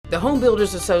The Home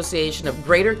Builders Association of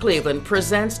Greater Cleveland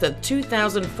presents the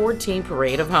 2014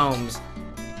 Parade of Homes.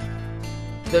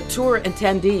 The tour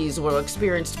attendees will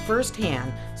experience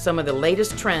firsthand some of the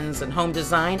latest trends in home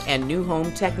design and new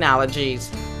home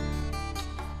technologies.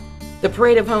 The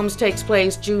Parade of Homes takes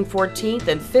place June 14th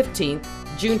and 15th,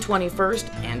 June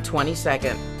 21st and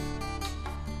 22nd.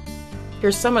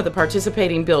 Here's some of the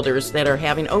participating builders that are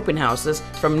having open houses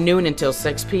from noon until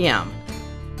 6 p.m.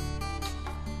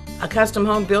 A custom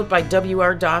home built by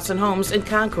W.R. Dawson Homes in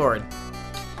Concord.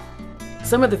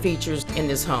 Some of the features in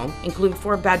this home include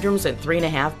 4 bedrooms and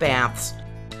 3.5 baths.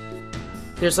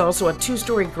 There's also a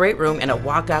 2-story great room and a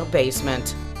walkout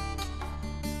basement.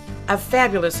 A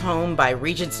fabulous home by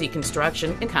Regency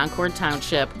Construction in Concord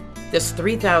Township. This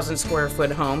 3,000 square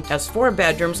foot home has 4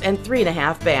 bedrooms and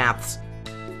 3.5 baths.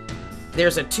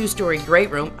 There's a 2-story great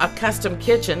room, a custom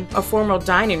kitchen, a formal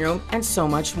dining room, and so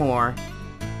much more.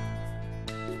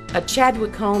 A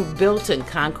Chadwick home built in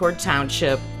Concord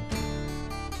Township.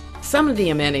 Some of the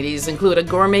amenities include a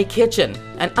gourmet kitchen,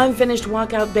 an unfinished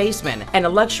walkout basement, and a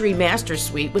luxury master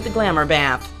suite with a glamour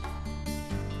bath.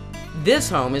 This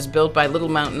home is built by Little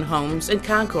Mountain Homes in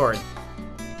Concord.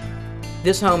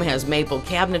 This home has maple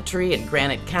cabinetry and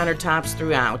granite countertops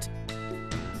throughout.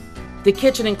 The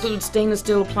kitchen includes stainless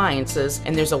steel appliances,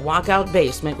 and there's a walkout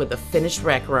basement with a finished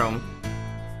rec room.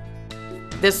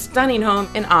 This stunning home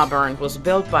in Auburn was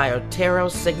built by Otero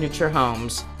Signature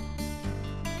Homes.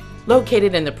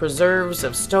 Located in the preserves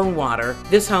of Stonewater,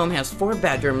 this home has 4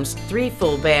 bedrooms, 3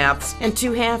 full baths, and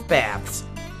 2 half baths.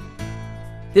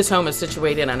 This home is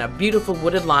situated on a beautiful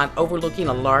wooded lot overlooking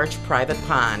a large private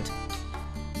pond.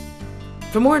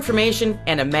 For more information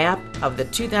and a map of the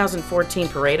 2014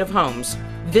 Parade of Homes,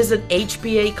 visit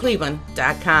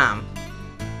HBACleveland.com.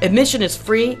 Admission is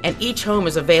free and each home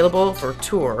is available for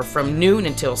tour from noon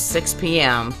until 6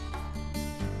 p.m.